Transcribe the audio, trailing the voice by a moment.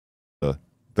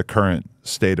the current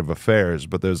state of affairs,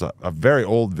 but there's a very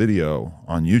old video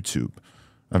on YouTube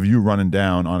of you running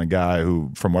down on a guy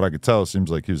who, from what I could tell, seems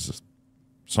like he's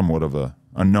somewhat of a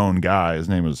known guy. His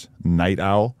name was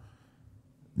Knightowl.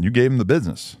 You gave him the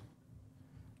business.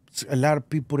 A lot of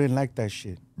people didn't like that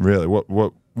shit. Really?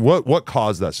 What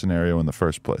caused that scenario in the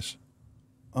first place?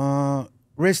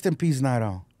 Rest in peace,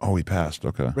 Knightowl. Oh, he passed.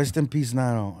 Okay. Rest in peace,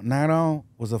 Knightowl. Knightowl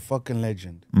was a fucking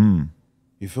legend.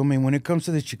 You feel me? When it comes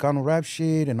to the Chicano rap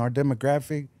shit and our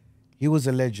demographic, he was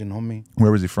a legend, homie.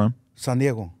 Where was he from? San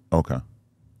Diego. Okay.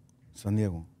 San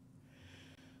Diego.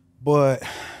 But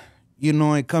you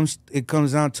know, it comes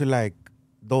down to like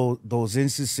those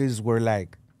instances where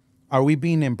like, are we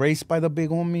being embraced by the big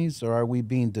homies or are we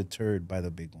being deterred by the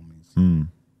big homies?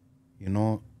 You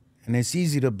know, and it's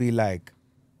easy to be like,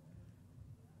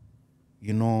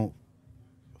 you know,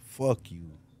 fuck you.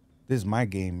 This is my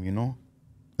game, you know.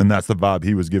 And that's the vibe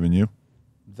he was giving you?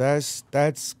 That's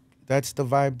the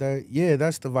vibe that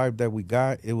that's the vibe that we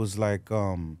got. It was like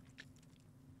I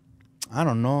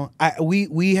don't know.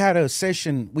 We had a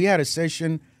session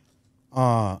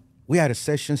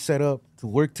set up to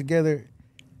work together,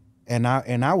 and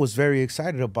I was very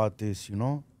excited about this, you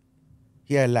know.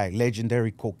 He had like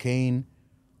legendary Cocaine.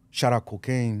 Shout out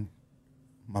Cocaine.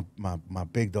 My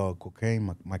big dog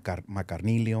Cocaine, my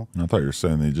Carnilio. I thought you were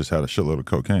saying that he just had a shitload of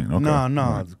cocaine. Okay. No,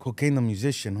 Right. Cocaine the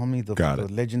musician, homie, the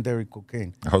legendary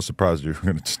Cocaine. I was surprised you were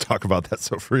going to just talk about that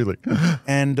so freely.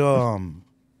 And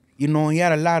you know, he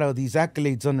had a lot of these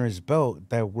accolades under his belt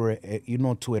that were, you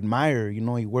know, to admire. You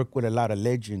know, he worked with a lot of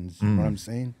legends. You know what I'm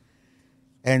saying?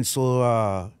 And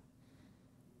so,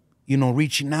 you know,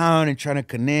 reaching out and trying to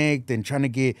connect and trying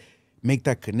to make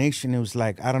that connection, it was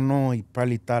like, I don't know, he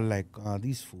probably thought like,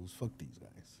 these fools, fuck these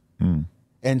guys.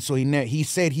 And so he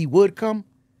said he would come,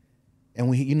 and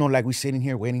we, you know, like we sitting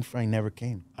here waiting for him, he never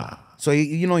came. So,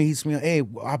 you know, he's me, hey,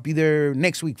 I'll be there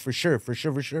next week for sure,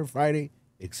 Friday,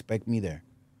 expect me there.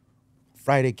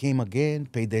 Friday came again,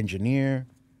 paid the engineer,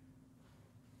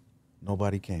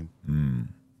 nobody came.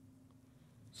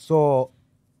 So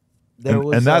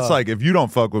and that's like, if you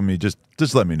don't fuck with me, just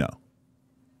let me know,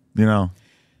 you know?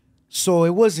 So it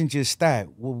wasn't just that.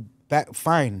 Well, that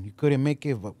fine, you couldn't make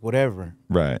it, but whatever.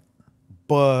 Right.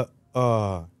 But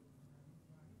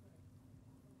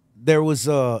there was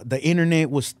the internet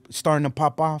was starting to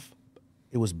pop off.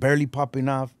 It was barely popping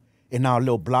off, and now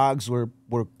little blogs were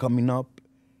coming up.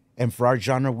 And for our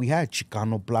genre, we had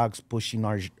Chicano blogs pushing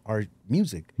our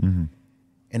music.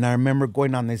 And I remember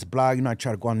going on this blog. You know, I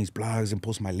try to go on these blogs and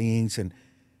post my links, and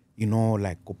you know,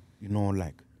 like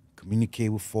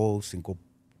communicate with folks and go.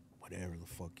 Whatever the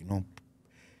fuck, you know.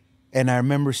 And I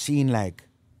remember seeing like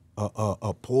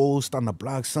a post on the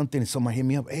blog, something, and someone hit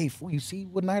me up, hey, fool, you see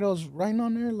what Knightow's writing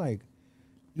on there? Like,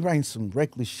 you writing some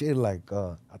reckless shit, like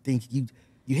I think you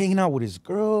hanging out with his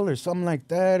girl or something like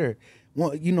that, or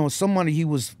well, you know, somebody he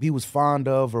was fond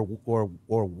of or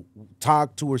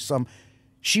talked to or something.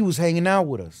 She was hanging out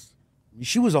with us.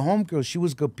 She was a homegirl, she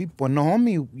was good people. And the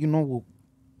homie, you know,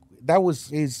 that was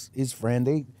his friend.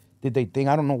 They did they think,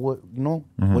 I don't know what, you know,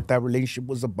 what that relationship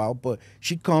was about, but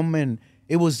she come and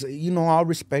it was, you know, all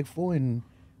respectful,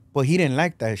 but he didn't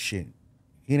like that shit.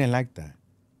 He didn't like that.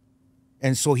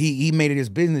 And so he made it his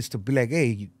business to be like,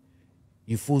 hey,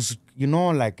 you fools, you know,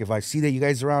 like if I see that you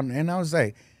guys around, and I was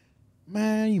like,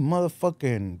 man, you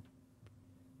motherfucker,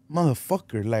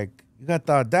 like you got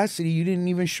the audacity, you didn't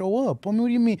even show up. I mean, what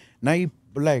do you mean? Now you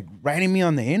like writing me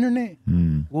on the internet?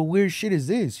 What weird shit is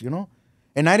this, you know?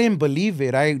 And I didn't believe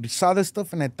it. I saw the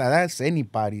stuff and I thought, that's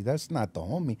anybody. That's not the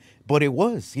homie. But it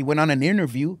was. He went on an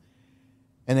interview,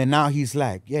 and then now he's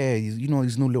like, yeah, you know,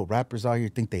 these new little rappers out here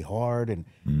think they hard. And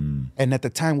at the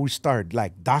time we started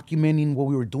like documenting what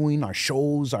we were doing, our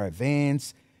shows, our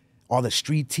events, all the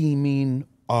street teaming,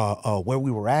 where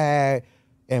we were at.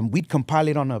 And we'd compile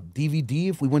it on a DVD.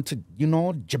 If we went to, you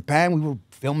know, Japan, we were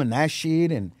filming that shit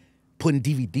and putting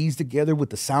DVDs together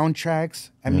with the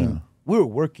soundtracks. I mean, we were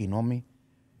working, homie.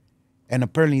 And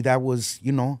apparently that was,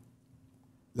 you know,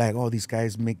 like all these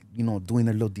guys make, you know, doing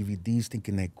their little DVDs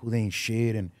thinking they cool, they ain't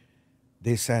shit, and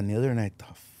this, that, and the other. And I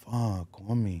thought, fuck,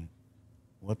 homie,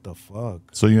 what the fuck?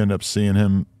 So you end up seeing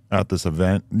him at this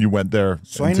event? You went there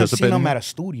So I ended up seeing him at a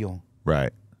studio.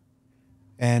 Right.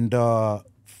 And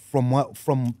from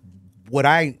what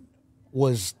I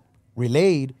was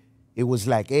relayed, it was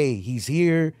like, hey, he's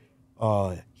here.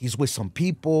 He's with some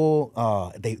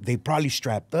people. They probably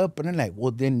strapped up. And I'm like,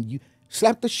 well, then you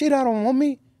slap the shit out of him,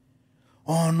 homie.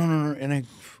 Oh, no. And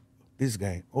this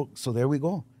guy. Oh, so there we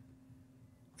go.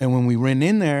 And when we ran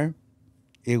in there,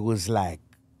 it was like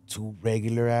two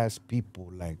regular ass people,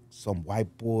 like some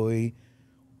white boy,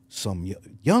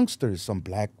 youngsters, some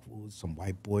black fool, some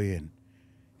white boy,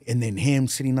 and then him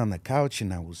sitting on the couch,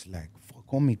 and I was like, fuck,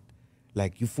 homie,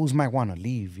 like, you fools might want to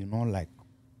leave, you know, like,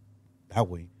 that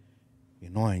way, you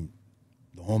know, and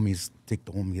the homies take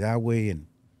the homie that way, and,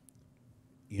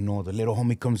 you know, the little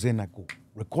homie comes in, I go,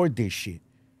 record this shit.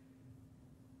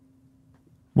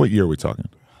 What year are we talking?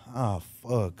 Oh,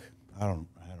 fuck. I don't.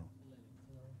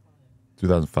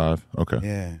 2005? Okay.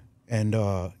 Yeah. And,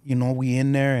 you know, we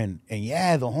in there, and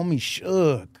yeah, the homie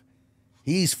shook.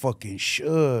 He's fucking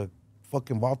shook.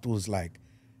 Fucking Walter was like,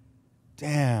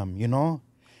 damn, you know?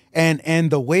 And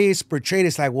the way it's portrayed,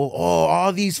 it's like, well, oh,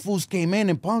 all these fools came in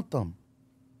and punked them.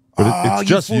 But it's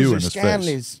just you in his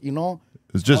face. You know?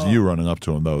 It's just you running up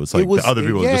to him, though. It's like the other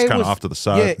people are just kind of off to the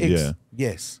side. Yeah.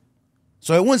 Yes.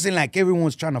 So it wasn't like everyone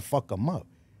was trying to fuck him up.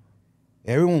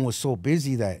 Everyone was so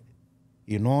busy that,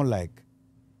 you know, like,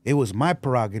 it was my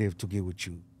prerogative to get with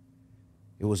you.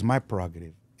 It was my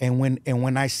prerogative. And when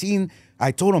I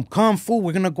told him, come, fool,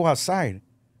 we're going to go outside.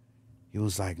 He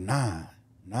was like, nah,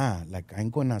 like, I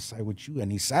ain't going outside with you.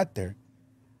 And he sat there.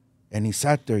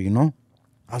 You know.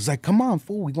 I was like, come on,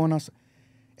 fool, we going outside.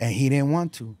 And he didn't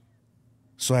want to.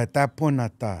 So at that point, I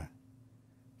thought,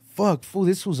 fuck, fool,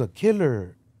 this was a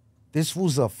killer. This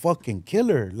was a fucking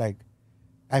killer. Like,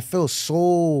 I felt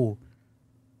so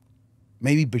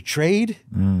maybe betrayed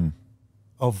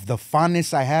of the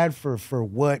fondness I had for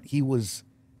what he was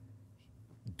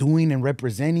doing and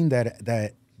representing,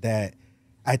 that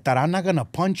I thought, I'm not gonna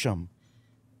punch him.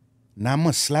 Now I'm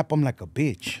gonna slap him like a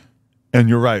bitch. And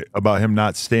you're right about him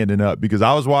not standing up, because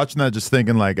I was watching that just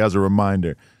thinking, like, as a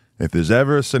reminder, if there's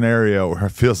ever a scenario where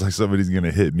it feels like somebody's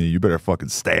gonna hit me, you better fucking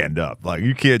stand up. Like,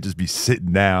 you can't just be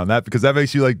sitting down. Because that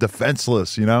makes you like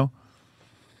defenseless, you know?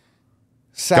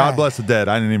 Sad. God bless the dead.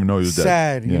 I didn't even know he was dead.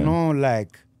 Sad, you know,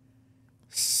 like,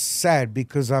 sad,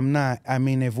 because I'm not. I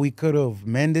mean, if we could have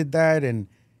mended that, and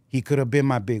he could have been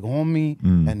my big homie,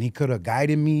 and he could have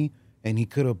guided me, and he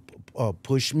could have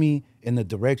pushed me in the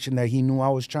direction that he knew I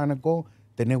was trying to go,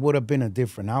 then it would have been a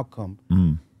different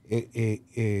outcome.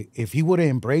 If he would have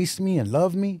embraced me and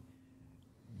loved me,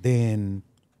 then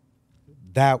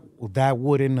that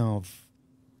wouldn't have,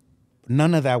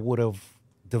 none of that would have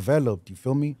developed, you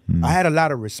feel me? I had a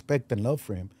lot of respect and love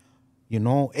for him. You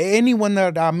know, anyone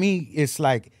that I meet, it's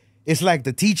like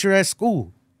the teacher at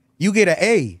school. You get an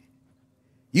A.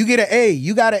 You get an A.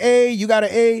 You got an A. You got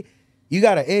an A. You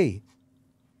got an A.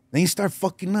 Then you start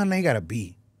fucking up, then you got a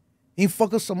B. Then you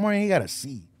fuck up some more, and you got a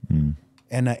C. And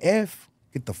an F,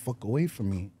 get the fuck away from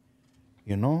me.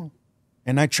 You know?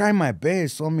 And I try my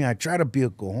best, homie. I try to be a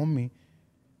good homie.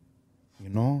 You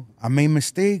know? I made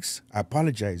mistakes. I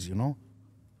apologize, you know?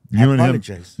 You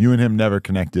and him never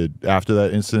connected after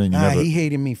that incident? He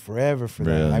hated me forever for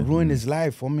that. Really? I ruined his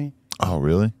life, homie. Oh,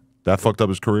 really? That fucked up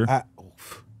his career?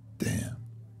 Damn.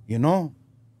 You know?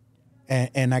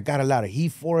 And I got a lot of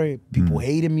heat for it. People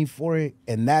hated me for it.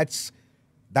 And that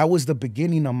was the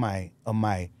beginning of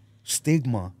my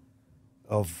stigma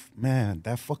of, man,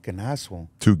 that fucking asshole.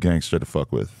 Too gangster to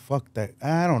fuck with. Fuck that.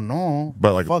 I don't know.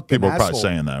 But like, people are probably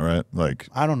saying that, right? Like,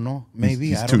 I don't know. Maybe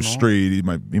he's too street.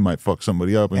 He might fuck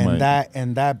somebody up.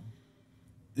 That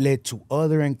led to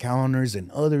other encounters and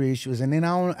other issues. And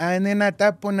then at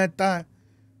that point I thought,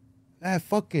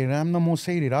 fuck it. I'm the most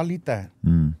hated. I'll eat that.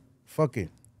 Fuck it.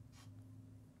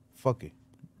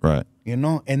 Right. You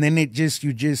know? And then you're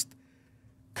just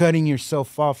cutting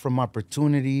yourself off from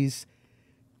opportunities.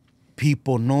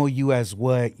 People know you as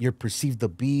what you're perceived to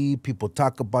be. People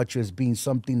talk about you as being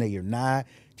something that you're not.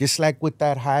 Just like with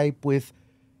that hype with,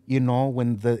 you know,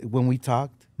 when we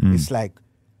talked, it's like,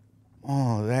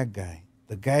 oh, that guy.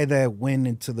 The guy that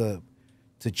went to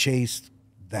chase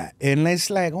that. And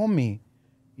it's like, homie,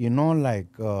 you know, like,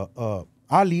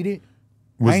 I'll eat it.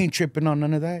 I ain't tripping on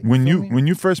none of that. When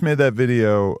you first made that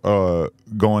video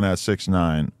going at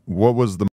 6'9", what was the